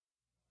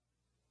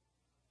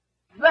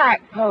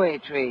Black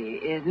poetry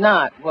is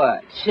not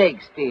what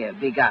Shakespeare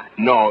begot.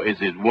 Nor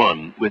is it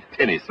one with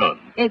Tennyson.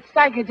 Its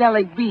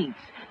psychedelic beats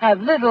have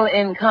little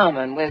in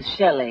common with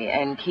Shelley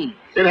and Keats.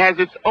 It has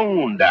its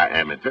own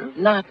diameter.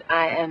 Not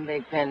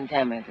iambic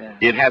pentameter.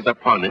 It has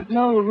upon it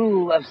No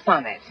rule of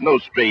sonnet. no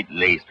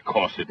straight-laced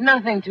corset.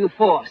 Nothing to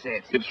force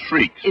it. It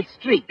shrieks. It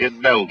streaks. It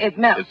melts. It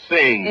melts. It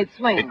sings. It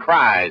swings. It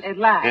cries. It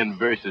laughs. In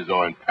verses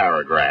or in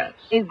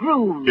paragraphs. It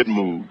grooves. It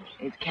moves.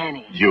 It's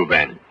canny.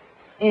 Giovanni.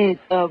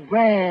 It's a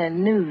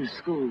brand new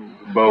school.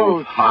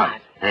 Both hot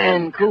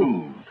and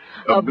cool.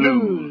 A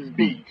blues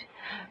beat.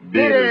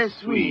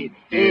 Bittersweet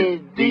is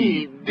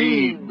deep,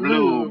 deep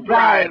blue.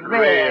 Bright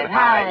red,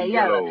 high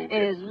yellow.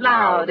 Is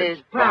loud, is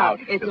proud.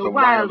 It's a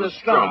wilder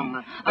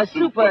strum. A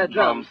super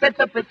drum sets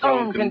up its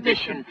own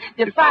condition.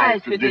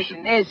 Defies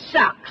tradition. It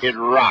shocks. It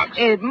rocks.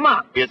 It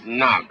mocks. It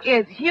knocks.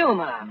 It's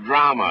humor.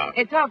 Drama.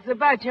 It talks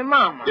about your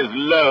mama. It's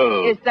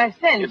love. It's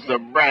dissension. It's a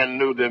brand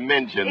new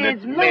dimension.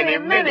 It's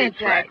many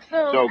tracks.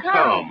 So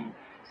come,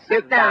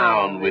 sit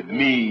down with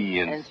me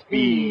and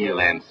spiel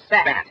and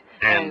spat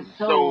and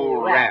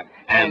so rap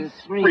and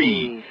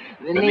spree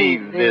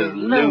beneath this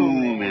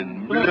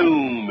looming,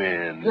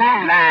 blooming,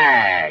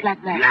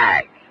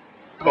 black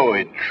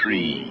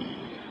poetry.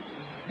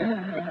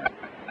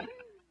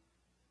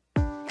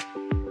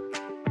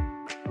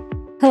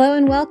 Hello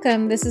and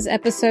welcome. This is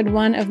episode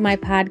 1 of my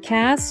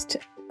podcast,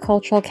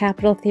 Cultural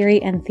Capital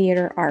Theory and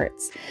Theater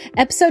Arts.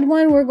 Episode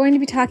 1, we're going to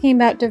be talking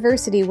about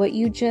diversity. What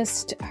you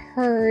just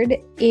heard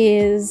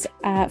is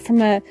from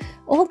an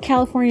old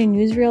California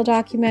newsreel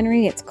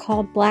documentary. It's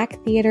called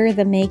Black Theater,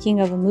 The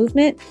Making of a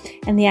Movement.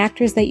 And the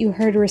actors that you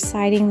heard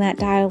reciting that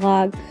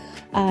dialogue,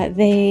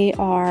 they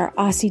are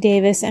Ossie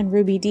Davis and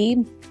Ruby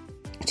Dee,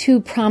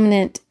 two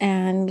prominent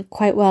and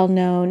quite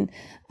well-known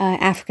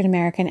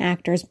African-American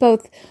actors,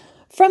 both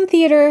from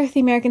theater, the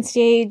American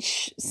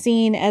stage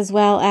scene, as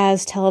well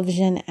as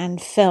television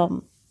and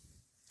film.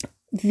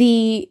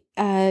 The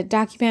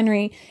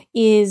documentary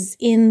is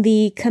in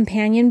the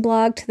companion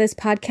blog to this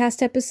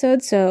podcast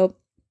episode. So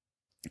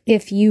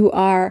if you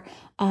are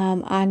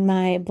on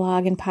my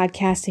blog and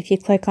podcast, if you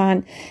click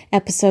on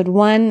episode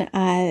 1,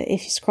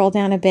 if you scroll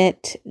down a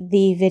bit,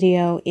 the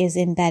video is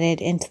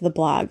embedded into the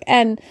blog.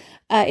 And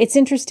it's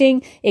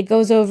interesting. It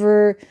goes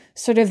over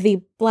sort of the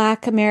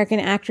Black American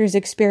actors'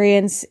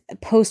 experience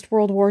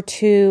post-World War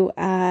II,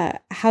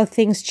 how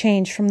things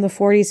changed from the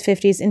 40s,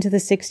 50s into the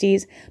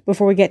 60s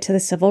before we get to the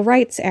civil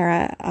rights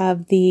era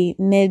of the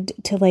mid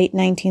to late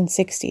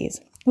 1960s,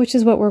 which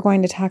is what we're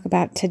going to talk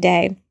about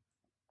today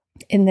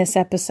in this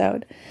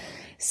episode.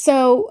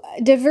 So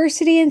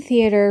diversity in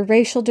theater,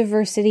 racial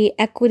diversity,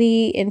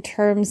 equity in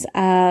terms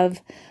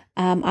of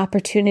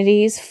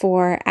opportunities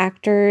for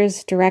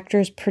actors,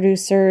 directors,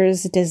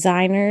 producers,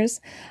 designers,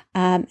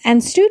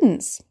 and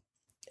students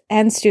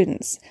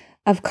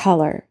of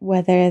color,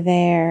 whether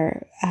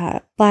they're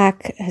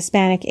Black,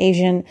 Hispanic,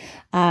 Asian.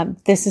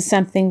 This is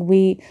something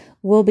we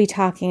will be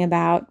talking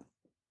about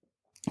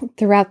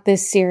throughout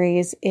this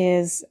series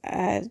is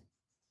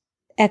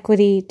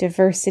equity,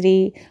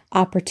 diversity,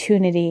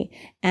 opportunity,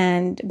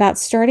 and about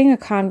starting a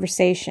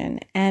conversation.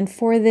 And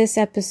for this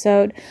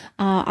episode,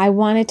 I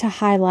wanted to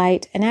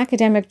highlight an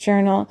academic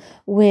journal,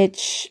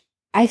 which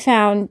I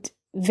found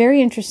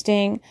very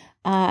interesting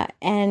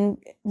and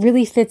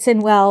really fits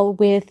in well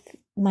with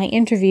my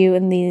interview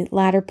in the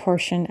latter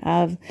portion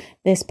of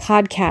this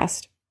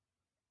podcast.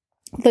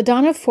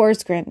 LaDonna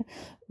Forsgren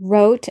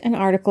wrote an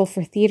article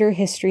for Theater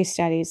History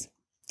Studies,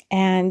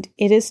 and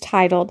it is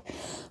titled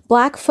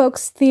Black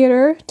Folks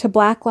Theater to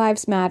Black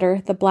Lives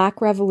Matter, the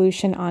Black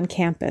Revolution on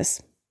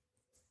Campus.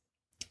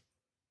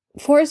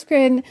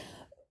 Forsgren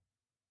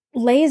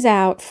lays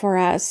out for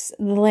us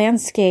the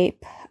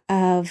landscape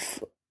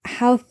of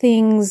how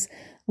things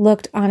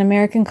looked on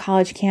American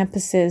college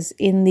campuses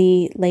in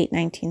the late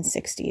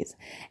 1960s.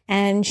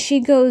 And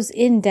she goes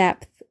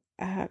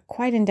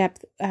quite in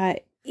depth,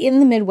 in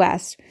the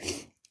Midwest.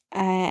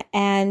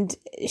 And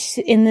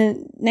in the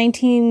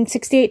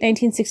 1968,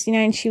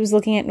 1969, she was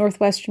looking at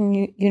Northwestern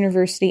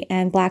University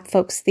and Black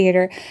Folks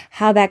Theater,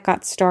 how that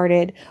got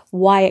started,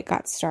 why it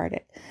got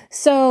started.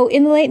 So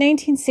in the late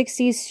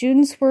 1960s,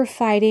 students were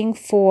fighting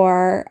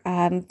for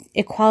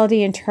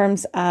equality in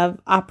terms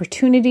of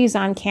opportunities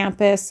on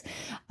campus,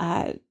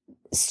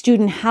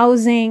 student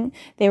housing.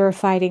 They were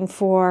fighting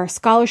for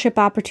scholarship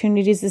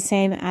opportunities the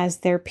same as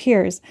their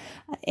peers.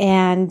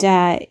 And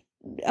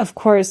of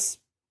course,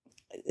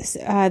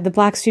 the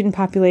Black student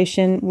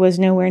population was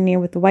nowhere near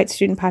what the white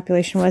student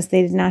population was.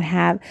 They did not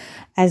have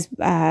as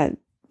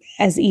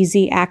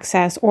easy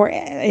access, or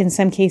in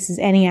some cases,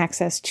 any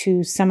access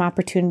to some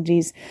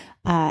opportunities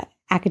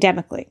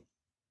academically.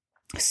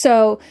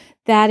 So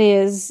that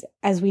is,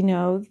 as we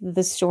know,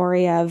 the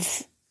story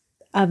of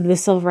the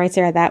civil rights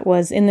era. That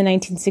was in the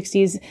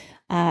 1960s.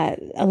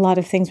 A lot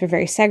of things were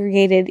very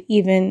segregated,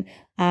 even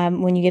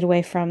when you get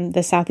away from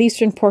the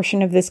southeastern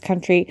portion of this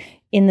country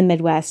in the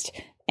Midwest.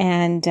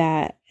 And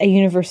a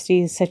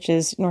university such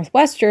as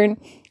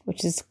Northwestern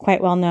which is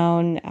quite well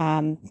known.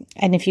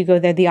 And if you go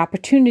there, the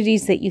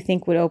opportunities that you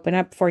think would open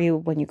up for you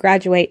when you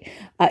graduate,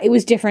 it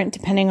was different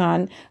depending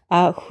on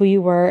who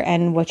you were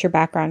and what your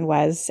background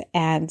was.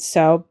 And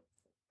so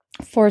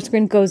Forrest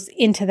Grin goes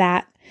into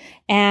that,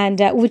 and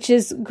which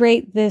is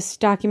great. This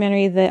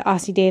documentary, the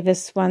Ossie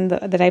Davis one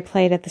that I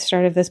played at the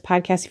start of this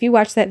podcast, if you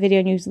watch that video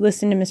and you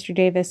listen to Mr.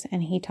 Davis,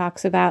 and he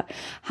talks about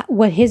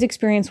what his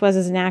experience was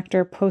as an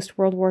actor post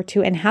World War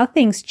II and how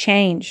things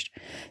changed,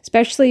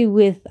 especially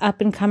with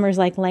up-and-comers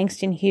like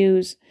Langston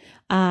Hughes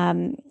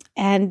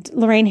and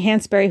Lorraine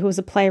Hansberry, who was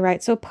a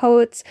playwright. So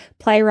poets,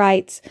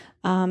 playwrights,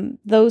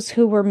 those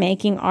who were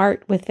making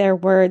art with their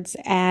words,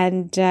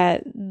 and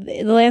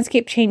the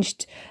landscape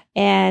changed,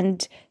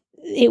 and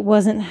it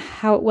wasn't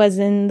how it was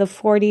in the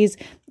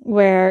 40s,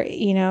 where,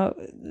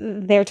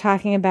 they're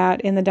talking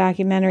about in the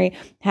documentary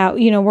how,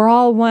 we're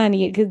all one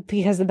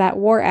because of that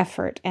war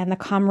effort and the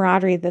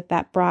camaraderie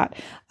that brought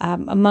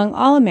among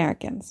all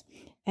Americans.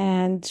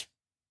 And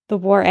the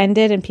war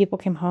ended and people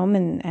came home,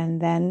 and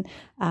then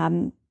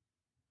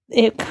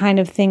it kind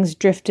of, things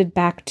drifted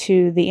back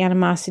to the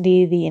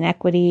animosity, the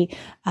inequity,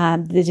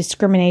 the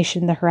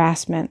discrimination, the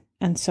harassment,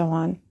 and so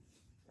on.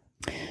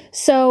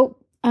 So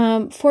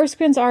Forrest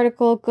Grin's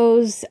article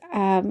goes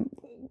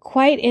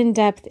quite in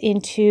depth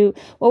into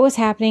what was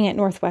happening at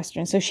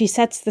Northwestern. So she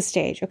sets the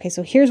stage. Okay,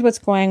 so here's what's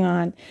going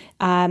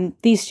on.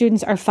 These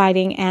students are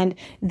fighting and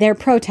they're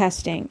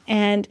protesting.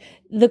 And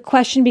the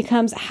question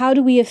becomes, how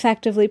do we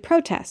effectively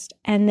protest?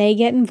 And they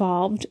get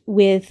involved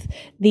with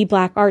the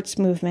Black Arts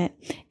Movement,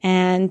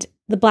 and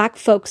the Black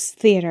Folks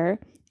Theater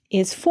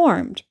is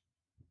formed.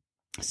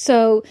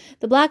 So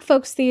the Black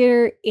Folks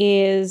Theater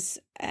is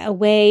a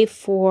way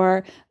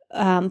for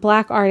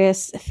Black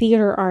artists,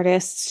 theater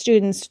artists,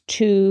 students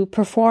to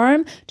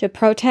perform, to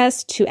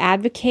protest, to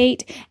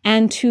advocate,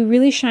 and to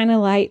really shine a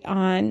light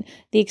on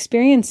the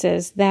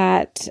experiences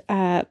that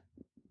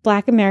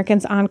Black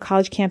Americans on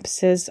college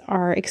campuses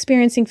are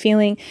experiencing,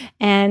 feeling,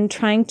 and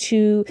trying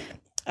to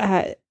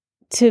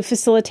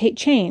facilitate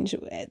change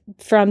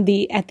from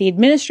at the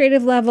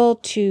administrative level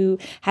to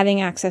having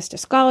access to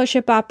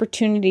scholarship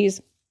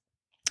opportunities.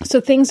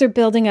 So things are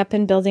building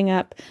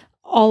up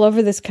all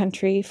over this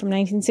country from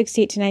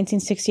 1968 to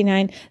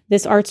 1969.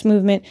 This arts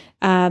movement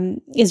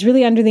is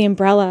really under the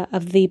umbrella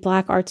of the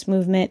Black Arts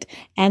Movement.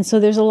 And so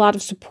there's a lot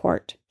of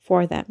support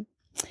for them.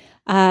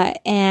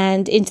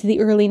 And into the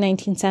early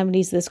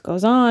 1970s, this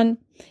goes on.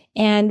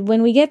 And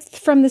when we get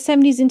from the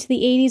 70s into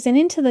the 80s and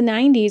into the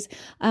 90s,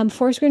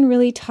 Forrest Grin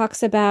really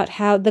talks about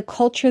how the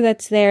culture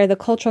that's there, the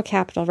cultural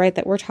capital, right,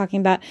 that we're talking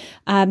about,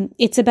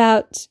 it's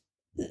about,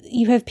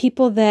 you have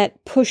people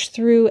that push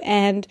through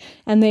and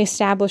they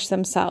establish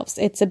themselves.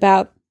 It's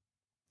about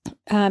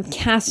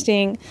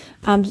casting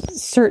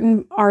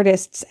certain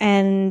artists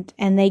and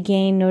they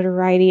gain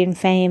notoriety and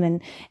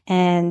fame,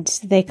 and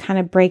they kind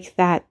of break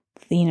that,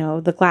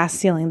 the glass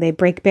ceiling. They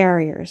break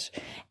barriers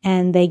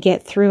and they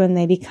get through and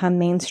they become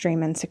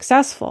mainstream and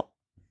successful.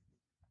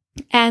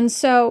 And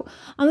so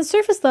on the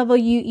surface level,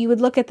 you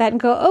would look at that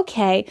and go,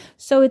 okay,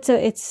 so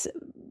it's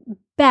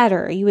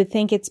better. You would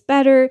think it's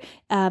better.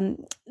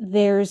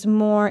 There's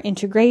more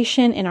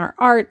integration in our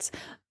arts.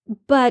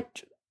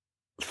 But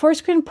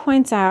Forrest Grin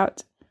points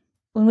out,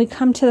 when we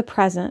come to the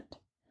present,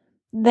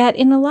 that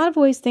in a lot of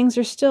ways things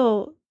are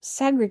still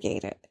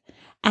segregated.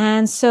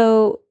 And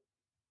so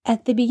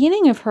at the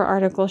beginning of her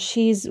article,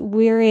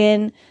 we're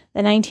in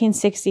the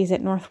 1960s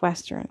at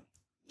Northwestern.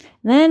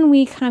 Then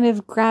we kind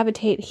of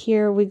gravitate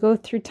here, we go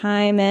through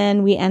time,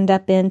 and we end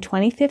up in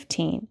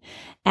 2015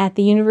 at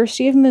the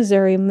University of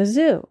Missouri,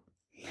 Mizzou.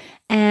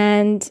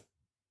 And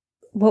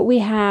what we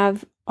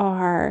have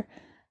are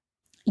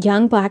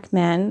young Black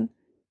men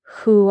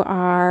who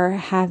are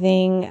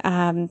having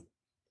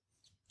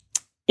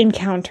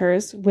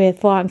encounters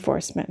with law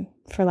enforcement,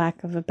 for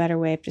lack of a better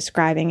way of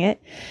describing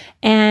it.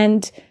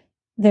 And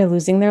they're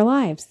losing their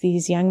lives.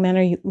 These young men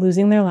are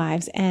losing their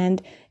lives.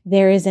 And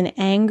there is an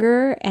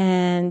anger,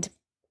 and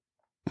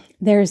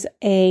there's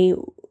a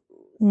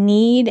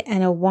need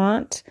and a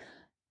want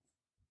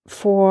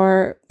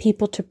for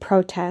people to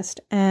protest.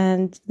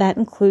 And that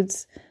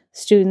includes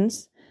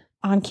students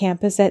on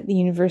campus at the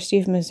University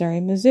of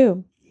Missouri,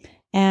 Mizzou.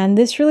 And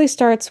this really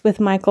starts with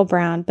Michael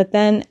Brown. But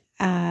then,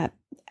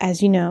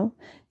 as you know,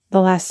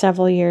 the last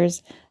several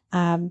years,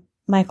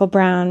 Michael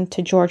Brown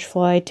to George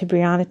Floyd to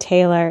Breonna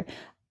Taylor,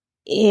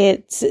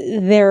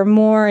 there are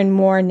more and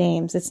more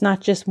names. It's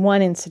not just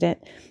one incident.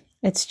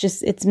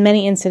 It's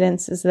many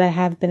incidences that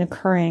have been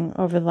occurring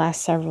over the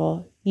last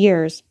several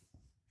years.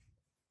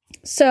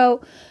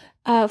 So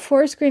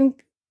Forrest Grin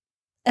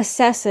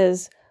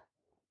assesses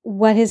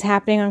what is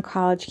happening on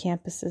college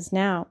campuses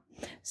now.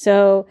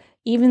 So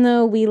even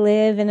though we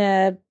live in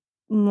a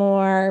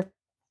more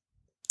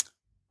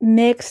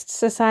mixed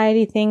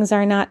society, things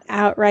are not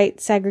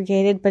outright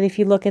segregated, but if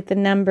you look at the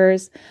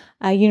numbers,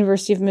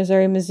 University of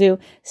Missouri, Mizzou,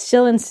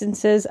 still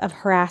instances of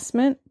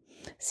harassment,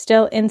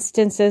 still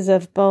instances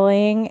of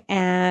bullying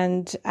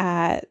and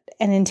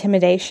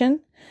intimidation.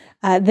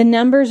 The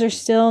numbers are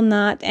still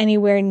not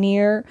anywhere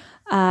near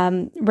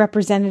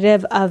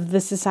representative of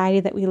the society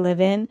that we live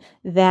in,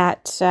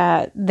 that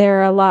there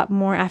are a lot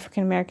more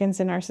African Americans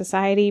in our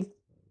society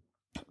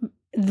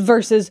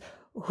versus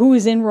who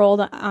is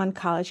enrolled on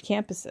college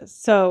campuses.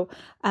 So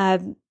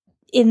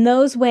in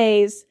those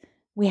ways,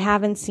 we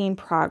haven't seen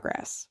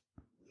progress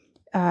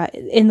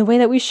in the way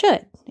that we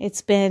should.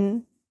 It's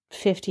been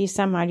 50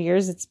 some odd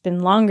years. It's been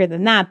longer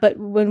than that. But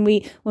when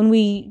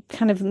we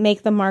kind of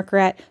make the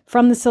marker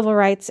from the civil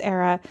rights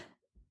era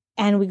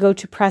and we go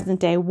to present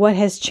day, what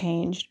has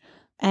changed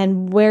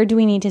and where do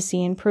we need to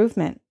see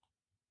improvement?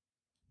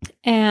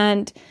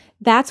 And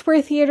that's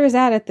where theater is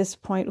at this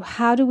point.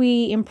 How do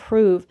we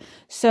improve?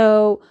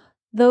 So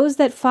those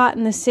that fought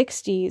in the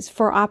 60s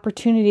for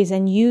opportunities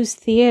and used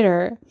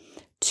theater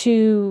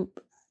to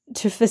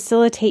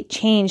facilitate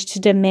change, to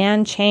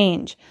demand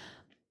change.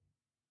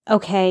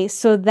 Okay,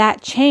 so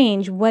that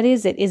change, what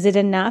is it? Is it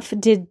enough?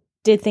 Did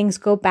things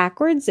go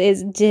backwards?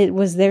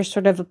 Was there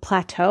sort of a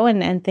plateau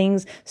and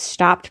things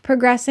stopped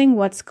progressing?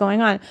 What's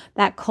going on?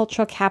 That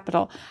cultural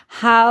capital.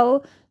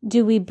 How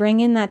do we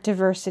bring in that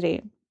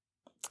diversity?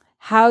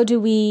 How do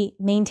we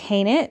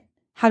maintain it?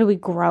 How do we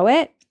grow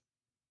it?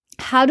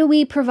 How do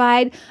we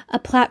provide a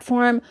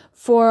platform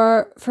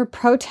for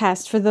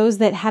protest, for those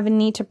that have a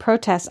need to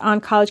protest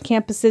on college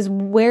campuses?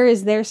 Where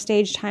is their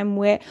stage time?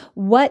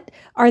 What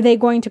are they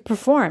going to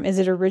perform? Is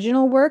it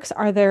original works?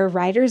 Are there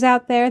writers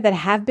out there that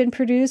have been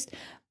produced?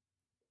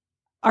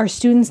 Are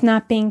students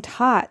not being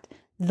taught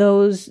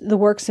the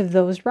works of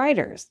those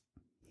writers?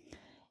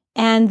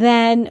 And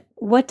then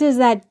what does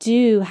that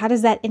do? How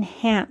does that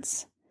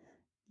enhance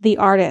the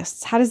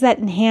artists? How does that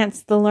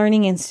enhance the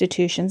learning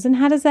institutions? And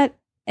how does that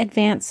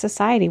advance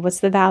society? What's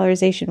the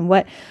valorization?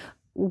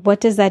 What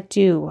does that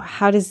do?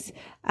 How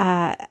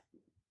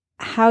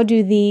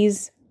do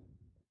these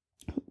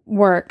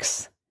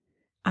works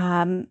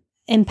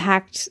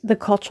impact the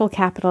cultural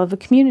capital of a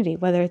community,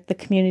 whether the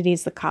community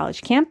is the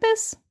college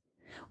campus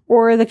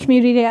or the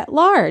community at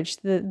large,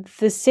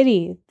 the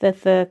city,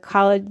 the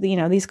college,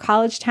 these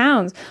college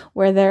towns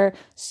where there are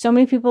so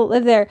many people that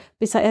live there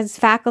besides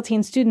faculty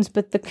and students,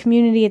 but the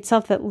community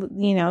itself that,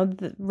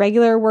 the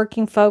regular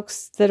working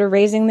folks that are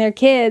raising their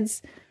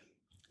kids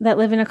that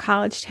live in a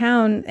college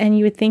town. And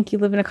you would think you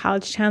live in a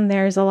college town,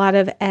 there's a lot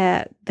of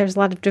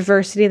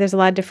diversity. There's a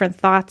lot of different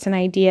thoughts and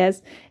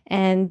ideas.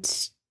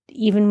 And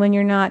even when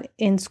you're not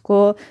in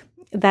school,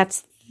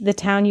 that's the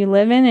town you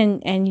live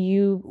in, and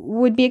you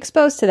would be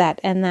exposed to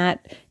that, and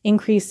that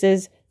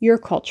increases your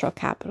cultural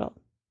capital.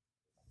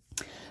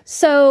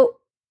 So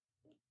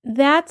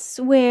that's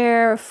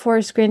where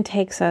Forrest Grin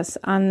takes us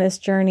on this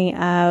journey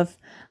of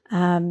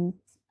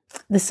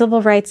the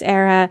civil rights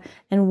era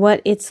and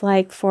what it's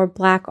like for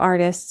Black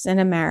artists in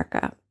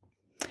America.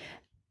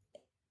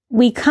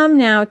 We come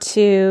now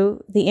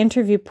to the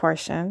interview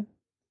portion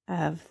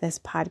of this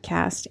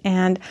podcast,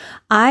 and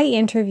I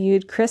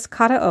interviewed Chris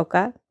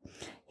Kataoka.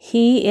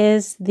 He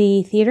is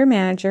the theater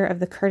manager of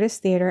the Curtis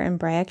Theater in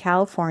Brea,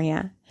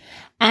 California.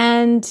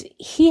 And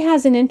he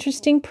has an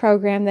interesting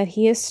program that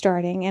he is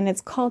starting, and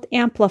it's called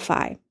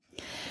Amplify.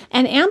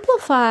 And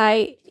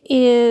Amplify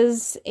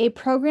is a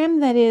program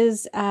that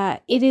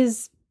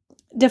is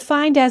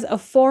defined as a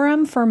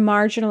forum for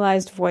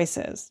marginalized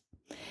voices.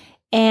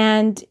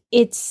 And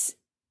it's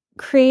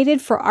created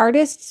for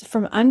artists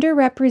from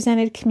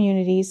underrepresented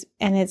communities,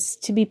 and it's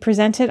to be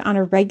presented on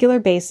a regular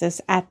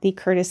basis at the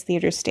Curtis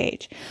Theater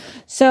stage.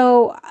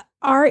 So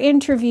our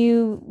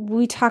interview,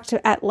 we talked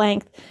at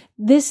length.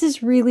 This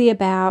is really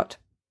about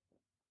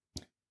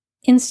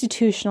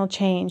institutional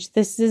change.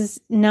 This is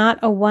not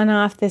a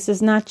one-off. This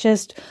is not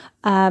just,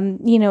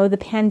 the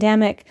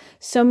pandemic.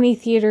 So many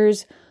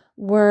theaters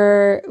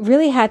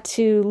really had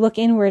to look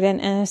inward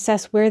and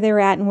assess where they were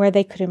at and where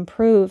they could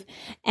improve.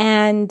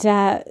 And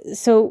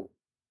so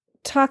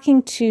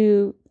talking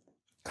to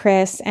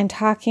Chris and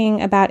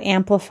talking about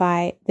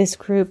Amplify, this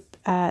group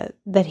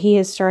that he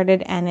has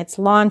started and it's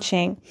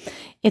launching,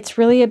 it's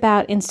really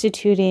about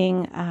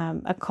instituting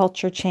a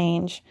culture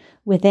change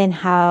within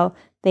how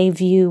they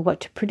view what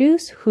to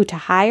produce, who to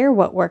hire,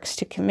 what works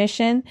to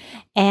commission,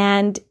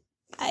 and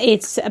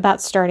it's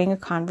about starting a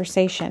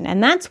conversation.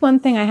 And that's one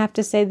thing I have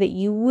to say that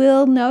you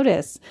will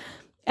notice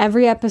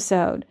every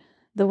episode,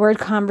 the word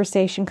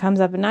conversation comes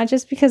up, and not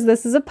just because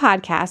this is a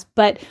podcast,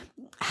 but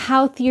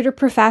how theater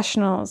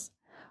professionals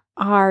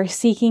are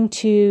seeking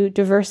to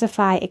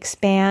diversify,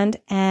 expand,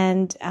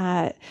 and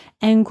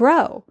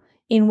grow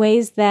in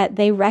ways that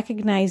they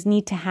recognize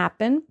need to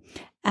happen,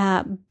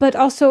 but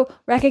also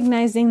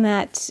recognizing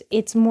that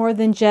it's more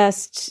than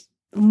just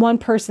one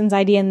person's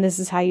idea and this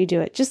is how you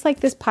do it. Just like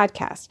this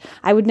podcast.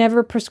 I would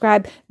never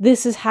prescribe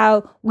this is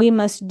how we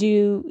must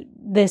do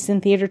this in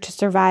theater to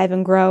survive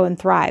and grow and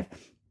thrive.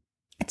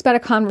 It's about a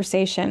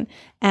conversation,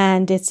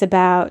 and it's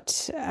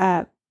about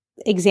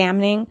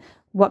examining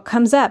what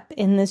comes up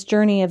in this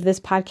journey of this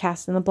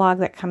podcast and the blog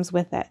that comes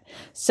with it.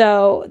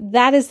 So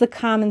that is the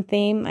common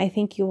theme I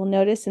think you will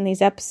notice in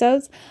these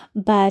episodes.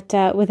 But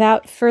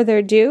without further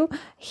ado,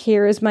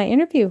 here is my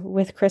interview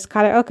with Chris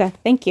Kataoka.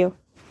 Thank you.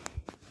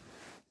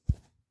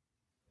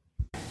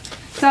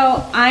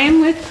 So I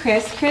am with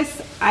Chris. Chris,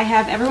 I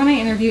have everyone I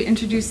interview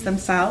introduce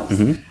themselves,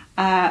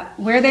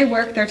 where they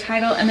work, their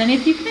title, and then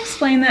if you can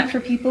explain that for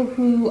people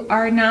who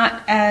are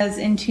not as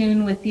in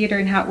tune with theater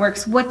and how it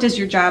works, what does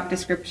your job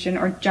description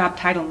or job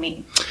title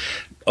mean?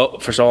 Oh,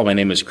 first of all, my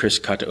name is Chris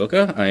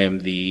Kataoka. I am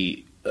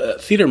the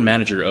theater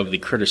manager of the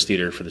Curtis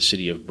Theater for the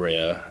city of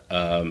Brea.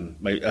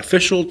 My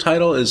official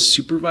title is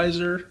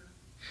supervisor.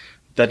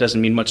 That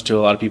doesn't mean much to a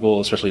lot of people,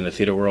 especially in the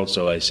theater world,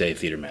 so I say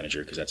theater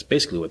manager because that's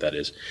basically what that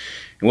is.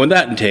 And what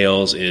that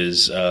entails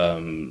is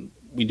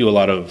we do a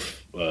lot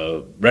of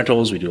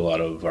rentals, we do a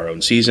lot of our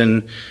own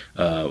season,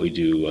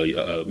 we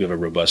have a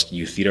robust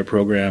youth theater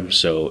program,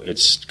 so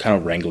it's kind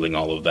of wrangling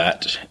all of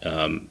that,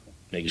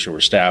 making sure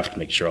we're staffed,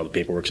 making sure all the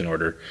paperwork's in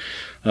order,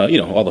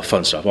 all the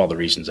fun stuff, all the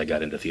reasons I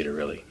got into theater,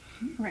 really.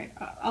 Right,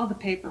 all the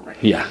paperwork.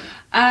 Yeah.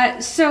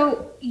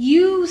 So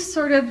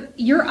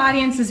your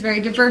audience is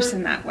very diverse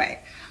in that way.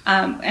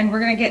 And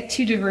we're going to get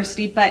to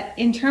diversity, but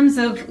in terms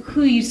of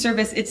who you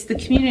service, it's the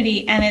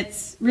community, and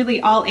it's really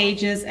all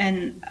ages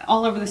and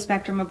all over the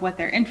spectrum of what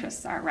their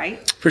interests are,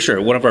 right? For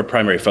sure. One of our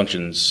primary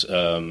functions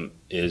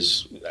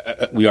is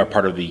we are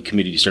part of the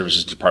Community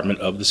Services Department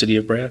of the City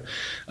of Brea.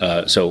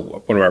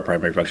 So one of our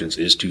primary functions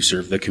is to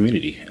serve the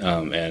community,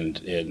 and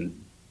in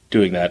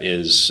doing that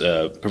is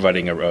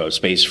providing a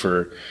space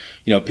for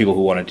people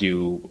who want to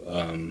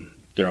do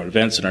their own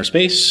events in our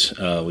space.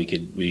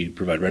 We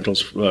provide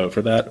rentals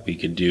for that. We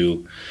could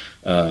do,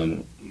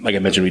 like I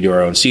mentioned, we do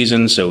our own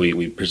season, so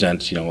we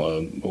present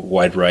a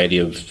wide variety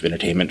of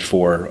entertainment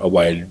for a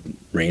wide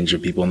range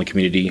of people in the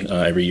community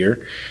every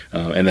year.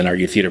 And then our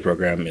youth theater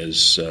program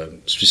is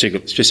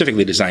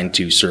specifically designed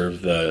to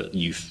serve the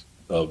youth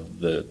of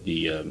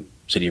the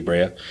city of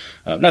Brea.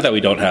 Not that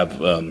we don't have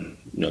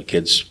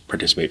kids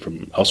participate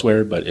from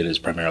elsewhere, but it is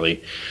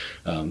primarily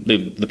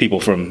the people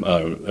from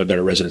that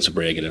are residents of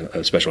Brea get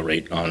a special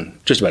rate on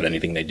just about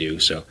anything they do.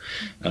 So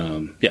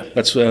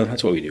that's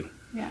what we do.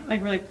 Yeah,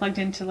 like really plugged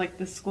into like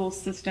the school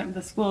system,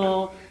 the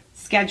school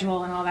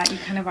schedule and all that. You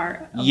kind of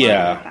are aligned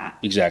with that.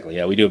 Exactly.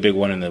 Yeah, we do a big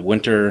one in the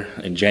winter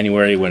in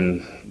January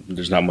when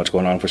there's not much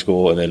going on for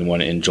school, and then one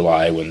in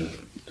July when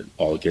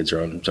all the kids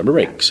are on summer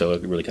break. So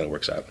it really kind of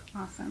works out.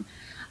 Awesome.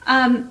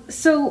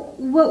 So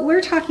what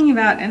we're talking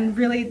about, and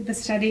really the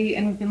study,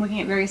 and we've been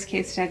looking at various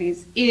case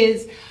studies,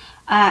 is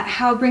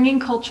how bringing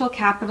cultural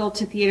capital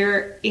to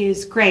theater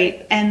is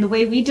great. And the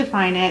way we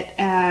define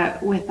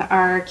it with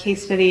our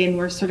case study, and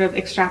we're sort of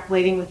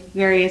extrapolating with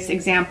various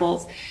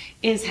examples,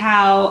 is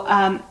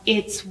how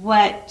it's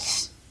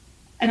what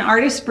an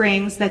artist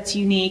brings that's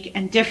unique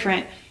and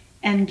different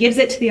and gives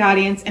it to the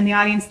audience, and the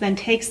audience then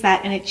takes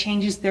that and it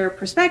changes their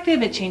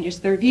perspective, it changes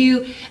their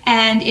view,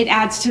 and it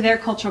adds to their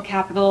cultural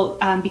capital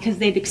because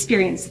they've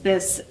experienced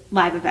this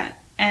live event.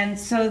 And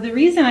so the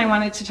reason I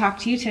wanted to talk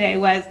to you today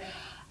was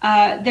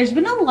there's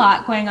been a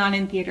lot going on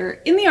in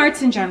theater, in the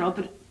arts in general,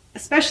 but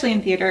especially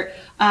in theater,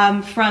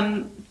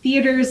 from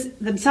theaters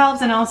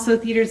themselves and also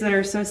theaters that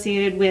are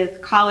associated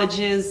with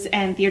colleges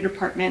and theater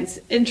departments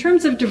in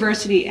terms of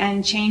diversity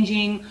and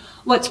changing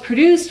what's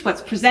produced,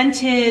 what's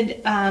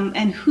presented,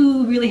 and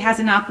who really has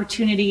an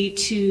opportunity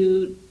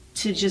to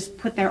just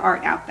put their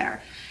art out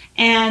there.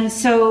 And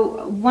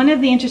so one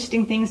of the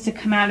interesting things to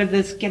come out of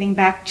this, getting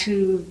back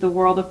to the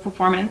world of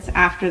performance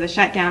after the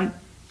shutdown,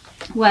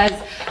 was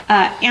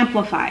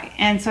Amplify.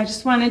 And so I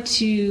just wanted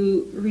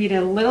to read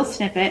a little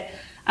snippet.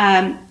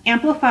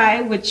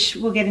 Amplify, which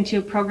we'll get into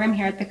a program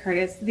here at the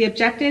Curtis, the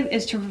objective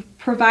is to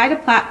provide a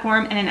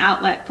platform and an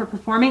outlet for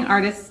performing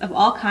artists of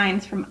all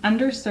kinds from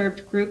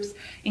underserved groups,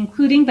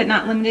 including but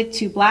not limited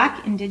to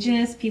Black,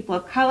 Indigenous, people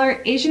of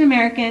color, Asian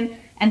American,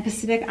 and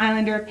Pacific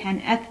Islander,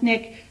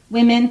 pan-ethnic,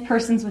 women,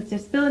 persons with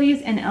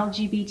disabilities, and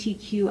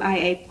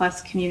LGBTQIA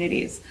plus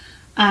communities.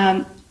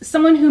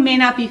 Someone who may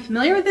not be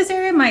familiar with this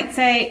area might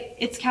say,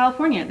 it's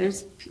California,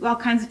 there's all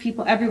kinds of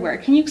people everywhere.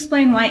 Can you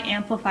explain why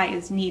Amplify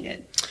is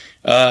needed?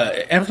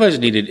 Amplify is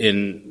needed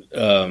in,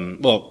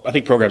 I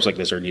think programs like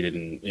this are needed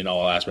in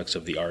all aspects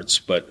of the arts,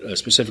 but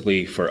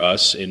specifically for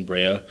us in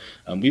Brea,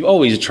 we've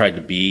always tried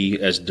to be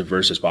as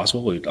diverse as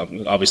possible.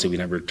 Obviously, we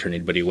never turn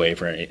anybody away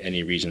for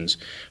any reasons,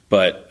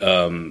 but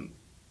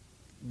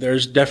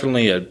there's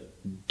definitely a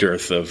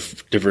dearth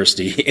of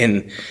diversity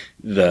in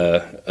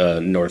the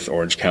North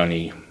Orange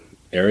County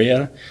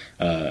area.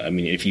 I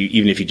mean, if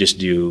you just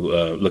do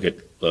look at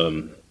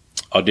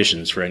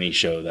auditions for any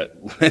show that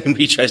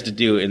anybody tries to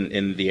do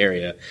in the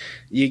area,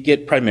 you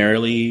get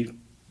primarily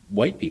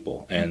white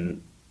people,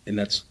 and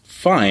that's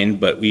fine,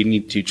 but we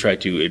need to try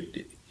to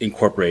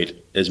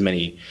incorporate as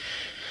many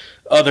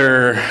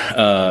other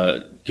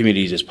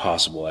communities as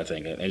possible, I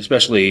think, and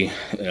especially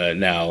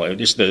now,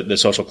 just the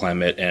social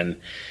climate and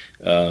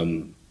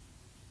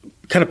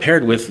kind of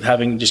paired with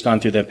having just gone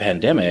through the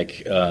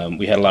pandemic,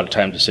 we had a lot of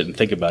time to sit and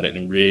think about it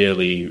and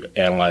really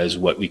analyze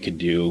what we could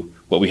do,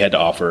 what we had to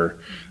offer,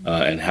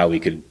 and how we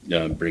could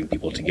bring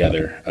people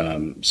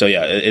together. So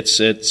yeah,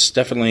 it's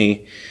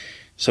definitely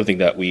something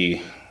that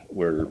we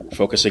we're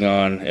focusing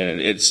on.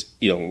 And it's,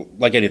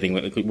 like anything,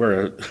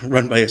 we're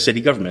run by a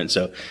city government,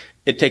 so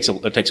it takes a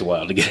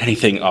while to get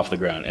anything off the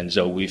ground. And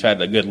so we've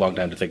had a good long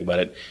time to think about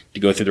it, to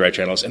go through the right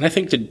channels, and I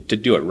think to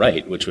do it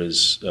right, which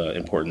was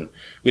important.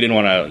 We didn't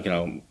want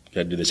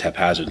to do this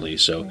haphazardly,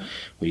 so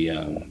we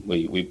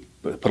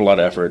put a lot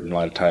of effort and a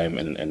lot of time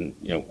and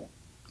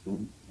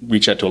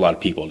reach out to a lot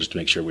of people just to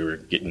make sure we were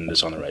getting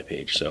this on the right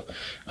page. So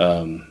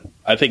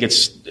I think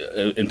it's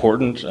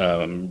important,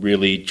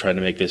 really trying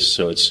to make this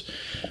so it's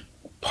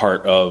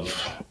part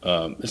of,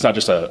 it's not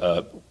just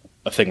a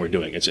thing we're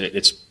doing.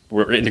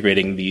 We're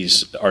integrating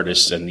these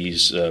artists and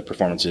these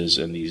performances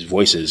and these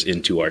voices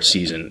into our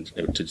season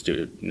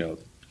to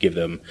give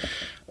them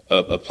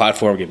a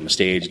platform, give them a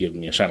stage, give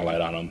them shine a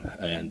light on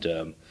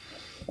them,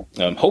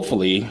 and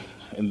hopefully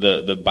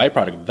the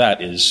byproduct of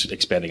that is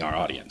expanding our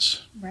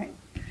audience. Right.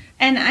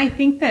 And I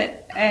think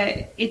that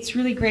it's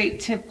really great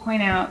to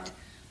point out,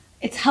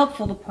 it's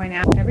helpful to point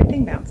out,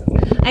 everything bounces.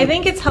 I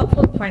think it's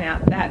helpful to point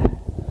out that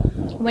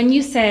when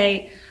you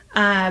say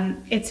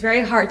it's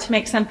very hard to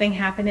make something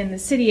happen in the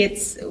city,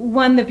 it's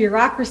one, the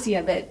bureaucracy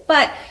of it,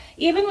 but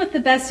even with the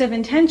best of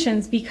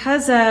intentions,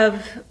 because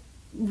of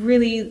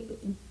really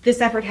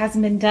this effort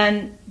hasn't been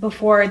done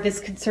before, this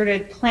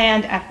concerted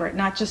planned effort,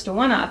 not just a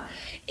one-off.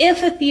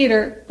 If a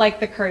theater like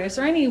the Curtis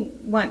or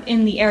anyone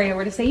in the area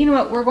were to say, you know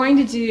what, we're going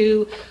to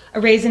do A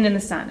Raisin in the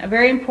Sun, a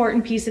very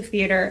important piece of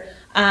theater,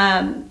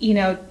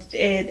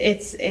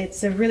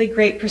 it's a really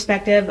great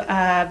perspective of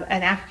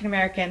an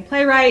African-American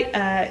playwright,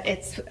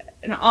 it's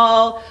an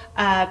all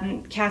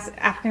cast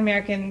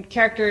African-American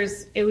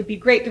characters, it would be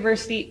great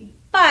diversity,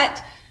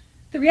 but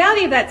the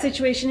reality of that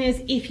situation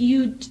is if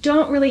you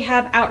don't really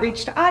have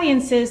outreach to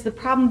audiences, the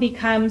problem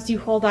becomes you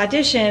hold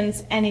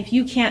auditions, and if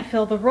you can't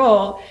fill the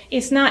role,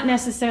 it's not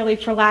necessarily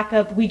for lack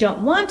of we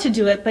don't want to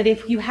do it, but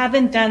if you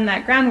haven't done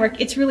that groundwork,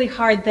 it's really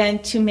hard then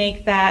to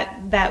make that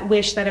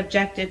wish, that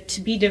objective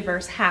to be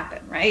diverse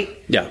happen,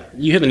 right? Yeah,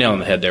 you hit the nail on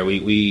the head there.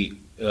 We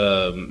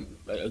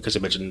because I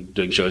mentioned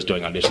doing shows,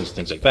 doing auditions,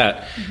 things like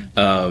that.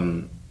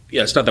 Mm-hmm.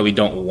 It's not that we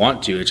don't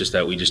want to, it's just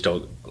that we just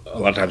don't, a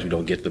lot of times we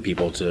don't get the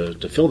people to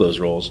fill those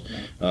roles.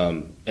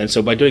 And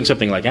so by doing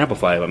something like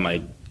Amplify,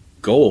 my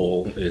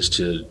goal is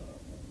to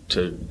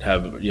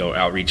have,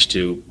 outreach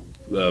to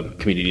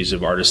communities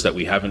of artists that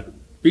we haven't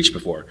reached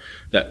before.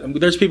 That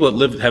there's people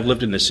that have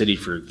lived in the city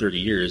for 30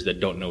 years that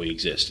don't know we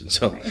exist. And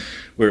so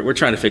we're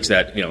trying to fix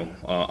that,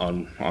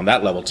 on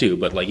that level too.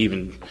 But like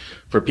even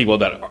for people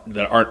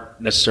that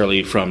aren't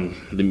necessarily from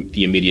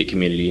the immediate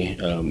community,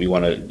 we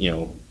want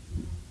to,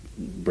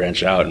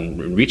 branch out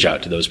and reach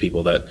out to those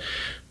people that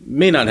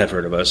may not have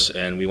heard of us,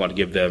 and we want to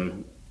give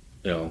them,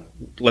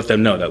 let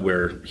them know that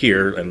we're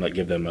here and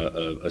give them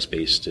a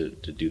space to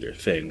do their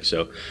thing.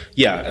 So,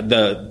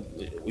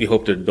 we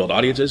hope to build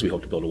audiences, we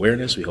hope to build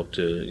awareness, we hope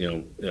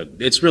to,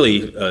 it's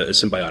really a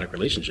symbiotic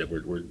relationship.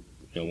 We're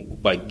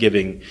by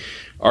giving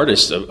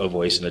artists a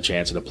voice and a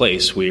chance and a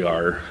place, we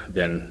are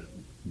then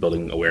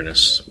building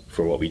awareness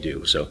for what we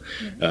do. So,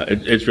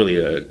 it's really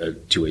a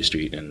two-way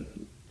street, and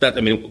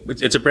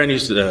it's a brand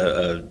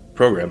new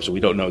program, so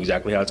we don't know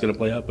exactly how it's going to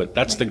play out. But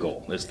that's the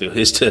goal: is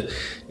to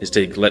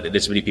let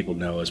as many people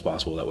know as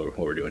possible that what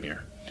we're doing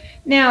here.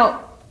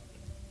 Now,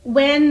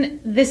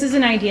 when this is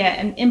an idea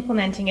and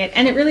implementing it,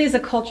 and it really is a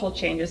cultural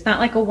change. It's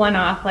not like a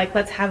one-off. Like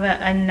let's have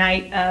a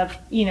night of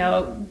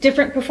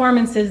different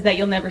performances that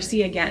you'll never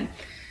see again.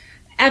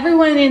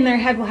 Everyone in their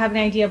head will have an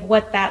idea of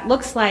what that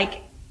looks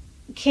like.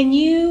 Can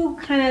you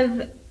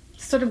kind of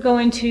sort of go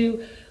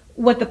into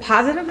what the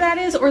positive of that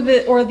is, or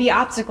the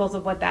obstacles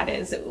of what that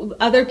is?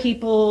 Other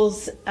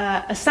people's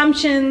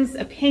assumptions,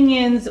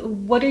 opinions.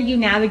 What are you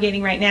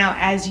navigating right now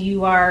as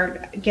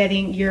you're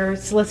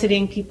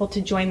soliciting people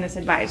to join this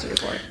advisory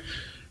board?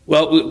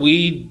 Well,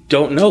 we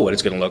don't know what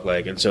it's going to look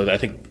like, and so I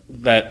think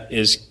that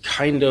is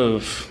kind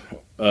of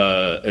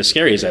as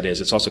scary as that is.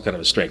 It's also kind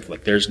of a strength.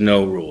 Like there's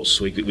no rules.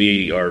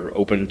 We are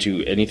open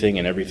to anything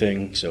and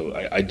everything. So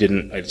I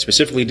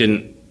specifically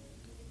didn't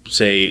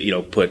say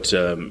put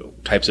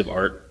types of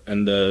art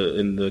in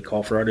the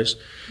call for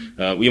artists.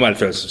 We might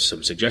throw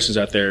some suggestions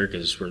out there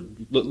because we're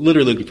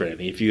literally looking for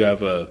anything. If you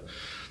have a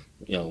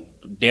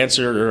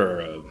dancer or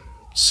a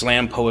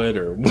slam poet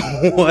or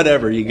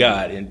whatever you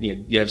got, and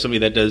you have somebody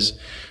that does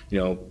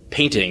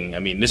painting. I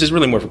mean, this is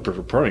really more for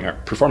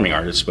performing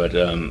artists, but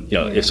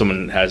if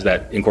someone has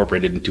that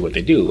incorporated into what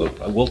they do,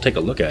 we'll take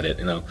a look at it.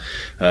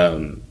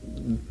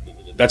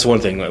 That's one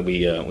thing that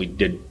we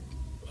did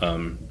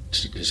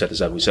to set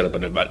this up. We set up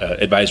an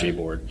advisory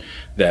board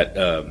that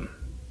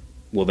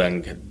will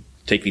then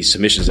take these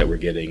submissions that we're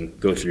getting,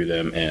 go through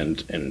them,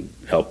 and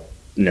help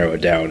narrow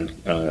it down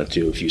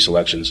to a few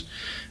selections.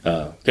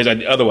 Because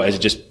otherwise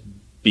it'd just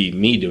be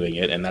me doing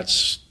it, and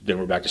then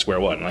we're back to square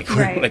one. Like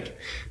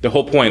the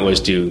whole point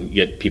was to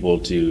get people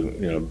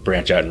to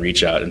branch out and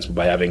reach out, and so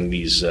by having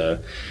these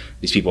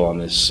people on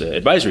this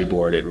advisory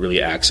board, it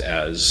really acts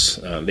as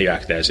they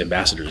act as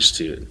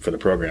ambassadors for the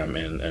program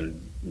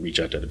and reach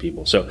out to other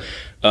people. So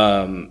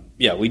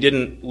we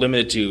didn't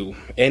limit it to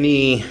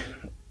any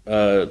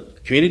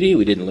community.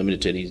 We didn't limit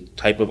it to any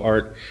type of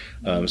art.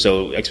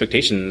 So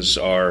expectations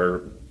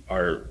are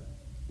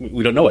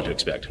we don't know what to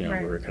expect.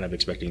 Right. We're kind of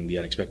expecting the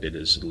unexpected,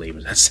 as lame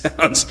as that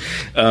sounds.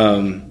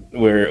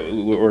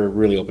 We're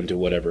really open to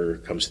whatever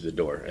comes to the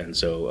door, and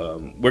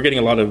so we're getting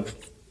a lot of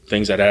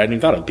things that I hadn't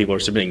even thought of. People are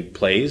submitting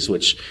plays,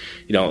 which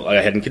I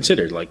hadn't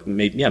considered. Like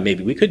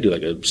maybe we could do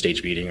like a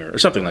stage meeting or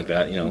something like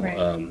that.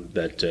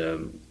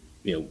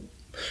 Right.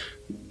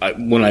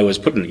 When I was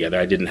putting together,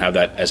 I didn't have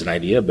that as an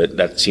idea, but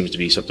that seems to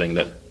be something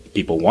that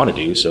people want to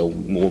do. So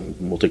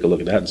we'll take a look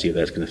at that and see if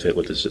that's going to fit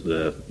with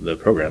the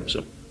program.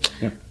 So.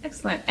 Yeah.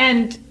 Excellent.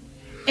 And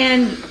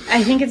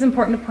I think it's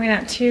important to point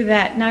out too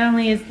that not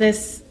only is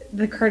this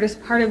the Curtis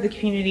part of the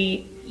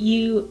community,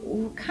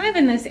 you kind of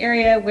in this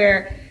area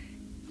where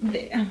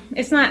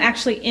it's not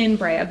actually in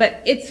Brea,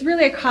 but it's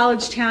really a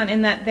college town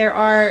in that there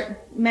are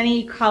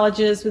many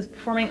colleges with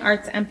performing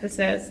arts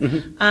emphasis.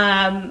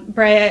 Mm-hmm.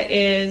 Brea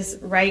is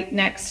right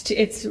next to,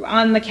 it's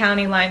on the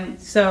county line,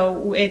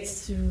 so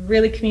it's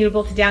really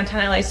commutable to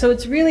downtown LA. So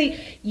it's really,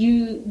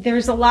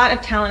 there's a lot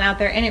of talent out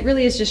there, and it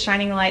really is just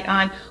shining a light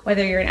on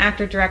whether you're an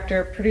actor,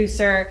 director,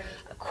 producer,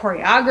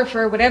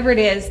 choreographer, whatever it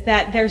is,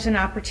 that there's an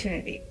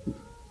opportunity.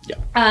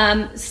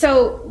 Yeah.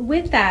 So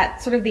with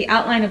that, sort of the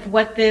outline of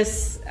what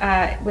this,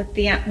 what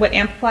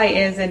Amplify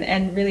is,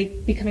 and really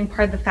becoming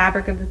part of the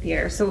fabric of the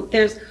theater. So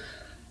there's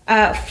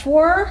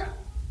 4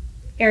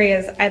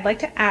 areas I'd like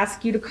to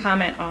ask you to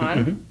comment on,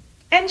 mm-hmm.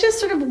 and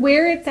just sort of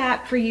where it's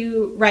at for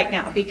you right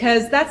now,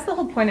 because that's the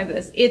whole point of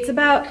this. It's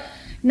about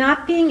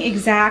not being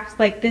exact,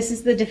 like this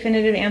is the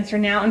definitive answer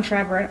now and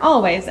forever and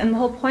always. And the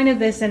whole point of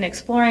this and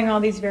exploring all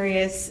these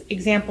various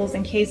examples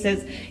and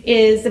cases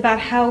is about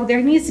how there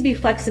needs to be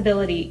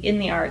flexibility in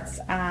the arts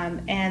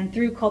and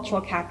through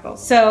cultural capital.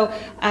 So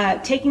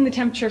taking the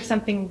temperature of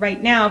something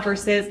right now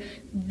versus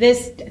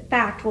this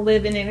fact will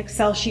live in an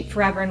Excel sheet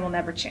forever and will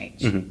never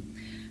change. Mm-hmm.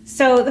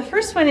 So the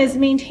first one is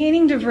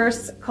maintaining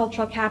diverse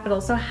cultural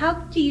capital. So how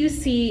do you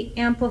see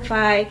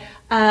Amplify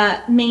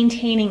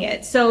maintaining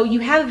it? So you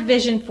have a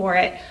vision for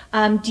it.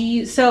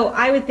 So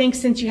I would think,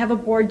 since you have a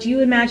board, do you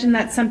imagine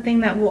that's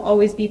something that will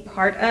always be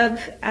part of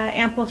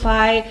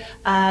Amplify?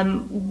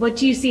 What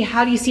do you see?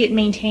 How do you see it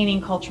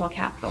maintaining cultural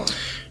capital?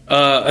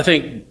 I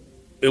think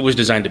it was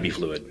designed to be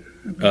fluid.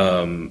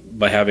 Mm-hmm.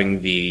 By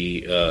having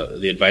the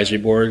advisory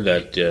board,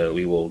 that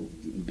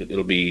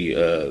it'll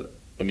be.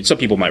 Some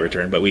people might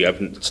return, but we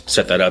haven't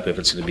set that up if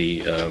it's going to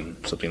be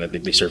something that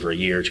they serve for a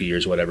year, 2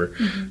 years, whatever.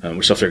 Mm-hmm.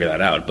 We're still figuring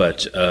that out.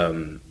 But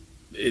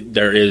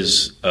there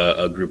is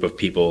a group of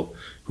people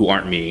who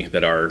aren't me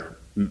that are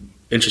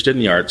interested in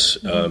the arts,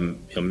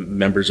 mm-hmm.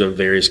 Members of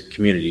various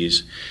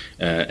communities.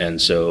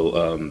 And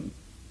so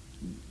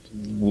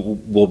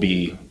we'll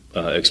be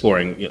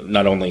exploring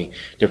not only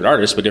different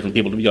artists, but different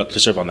people to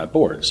serve on that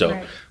board. So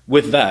right.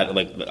 With that,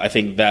 I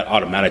think that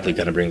automatically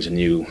kind of brings a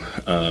new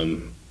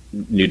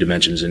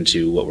dimensions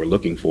into what we're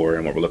looking for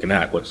and what we're looking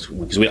at.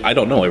 Because I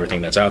don't know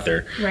everything that's out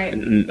there. Right.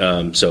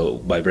 And, so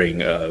by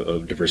bringing a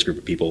diverse group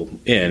of people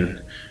in,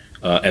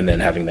 and then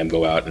having them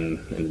go out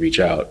and reach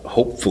out,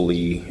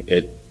 hopefully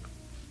it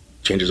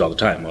changes all the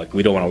time.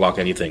 We don't want to lock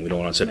anything. We don't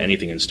want to set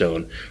anything in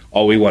stone.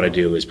 All we want to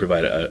do is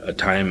provide a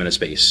time and a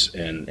space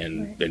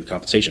and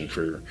compensation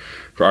for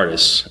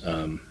artists.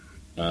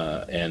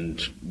 And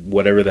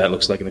whatever that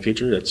looks like in the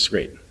future, that's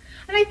great.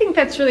 And I think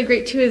that's really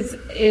great too,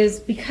 is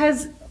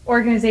because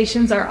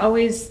organizations are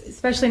always,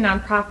 especially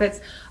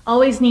nonprofits,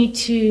 always need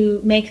to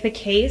make the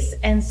case,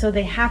 and so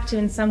they have to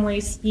in some way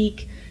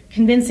speak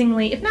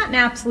convincingly, if not in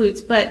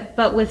absolutes,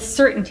 but with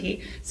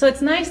certainty. So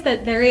it's nice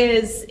that there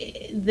is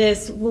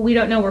this, well, we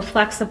don't know, we're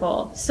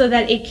flexible, so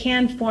that it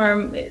can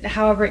form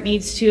however it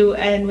needs to,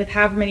 and with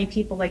however many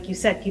people, like you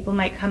said, people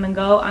might come and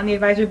go on the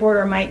advisory board,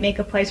 or might make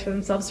a place for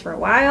themselves for a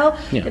while,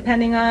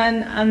 depending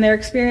on their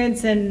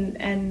experience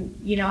and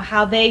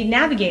how they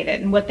navigate it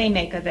and what they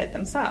make of it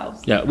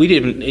themselves. Yeah, we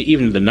didn't,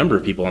 even the number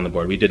of people on the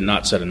board, we did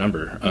not set a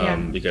number,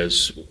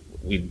 because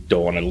we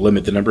don't want to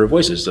limit the number of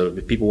voices. So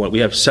we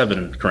have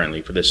 7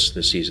 currently for this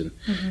season.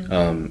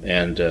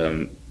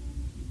 Mm-hmm.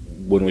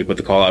 When we put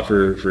the call out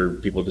for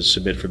people to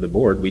submit for the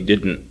board, we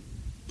didn't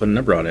put a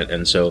number on it.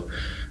 And so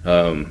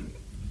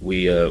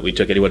we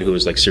took anyone who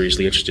was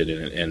seriously interested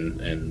in it,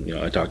 and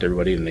I talked to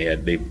everybody, and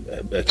they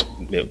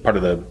part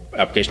of the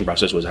application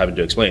process was having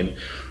to explain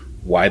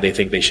why they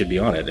think they should be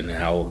on it and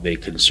how they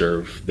can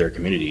serve their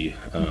community,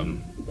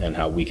 and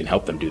how we can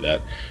help them do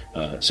that.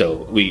 So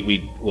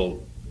we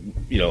will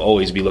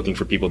always be looking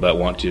for people that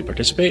want to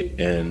participate,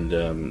 and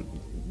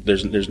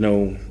there's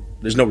no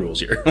rules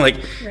here.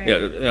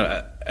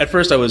 At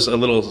first I was a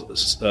little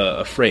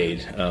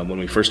afraid when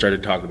we first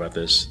started talking about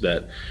this,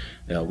 that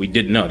we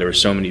didn't know. There were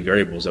so many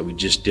variables that we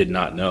just did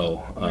not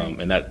know,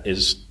 and that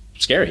is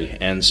scary.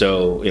 And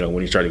so when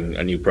you're starting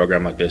a new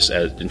program like this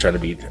and trying to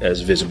be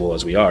as visible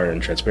as we are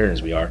and transparent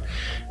as we are,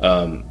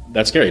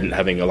 that's scary, and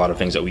having a lot of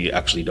things that we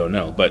actually don't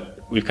know. But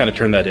we've kind of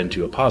turned that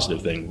into a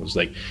positive thing. It was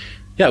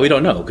we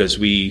don't know, because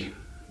we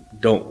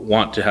don't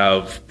want to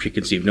have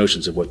preconceived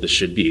notions of what this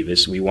should be.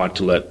 We want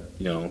to let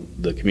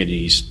the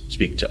communities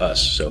speak to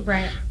us. So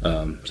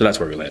so that's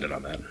where we landed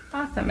on that.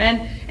 Awesome.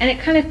 And it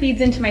kind of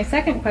feeds into my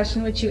second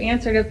question, which you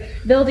answered, of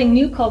building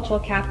new cultural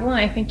capital. And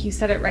I think you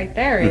said it right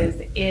there,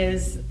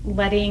 is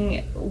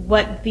letting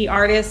what the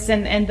artists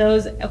and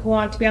those who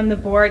want to be on the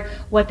board,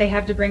 what they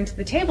have to bring to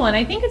the table. And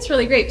I think it's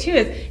really great too,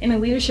 is in a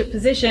leadership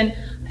position,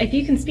 if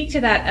you can speak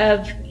to that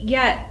of,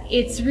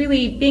 it's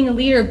really being a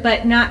leader,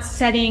 but not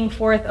setting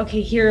forth,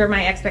 okay, here are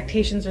my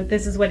expectations, or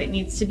this is what it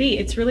needs to be.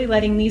 It's really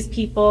letting these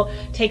people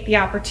take the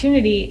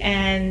opportunity,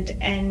 and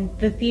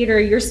the theater,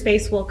 your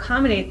space, will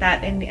accommodate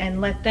that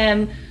and let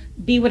them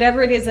be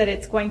whatever it is that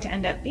it's going to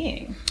end up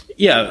being.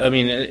 Yeah, I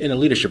mean, in a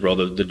leadership role,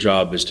 the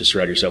job is to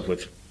surround yourself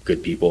with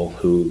good people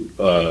who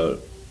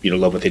love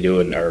what they do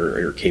and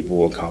are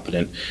capable and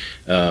competent,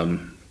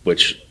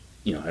 which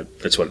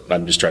that's what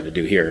I'm just trying to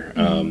do here.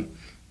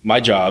 My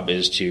job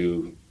is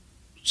to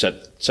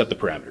set the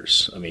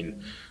parameters. I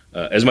mean,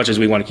 as much as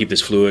we want to keep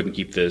this fluid and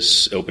keep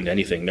this open to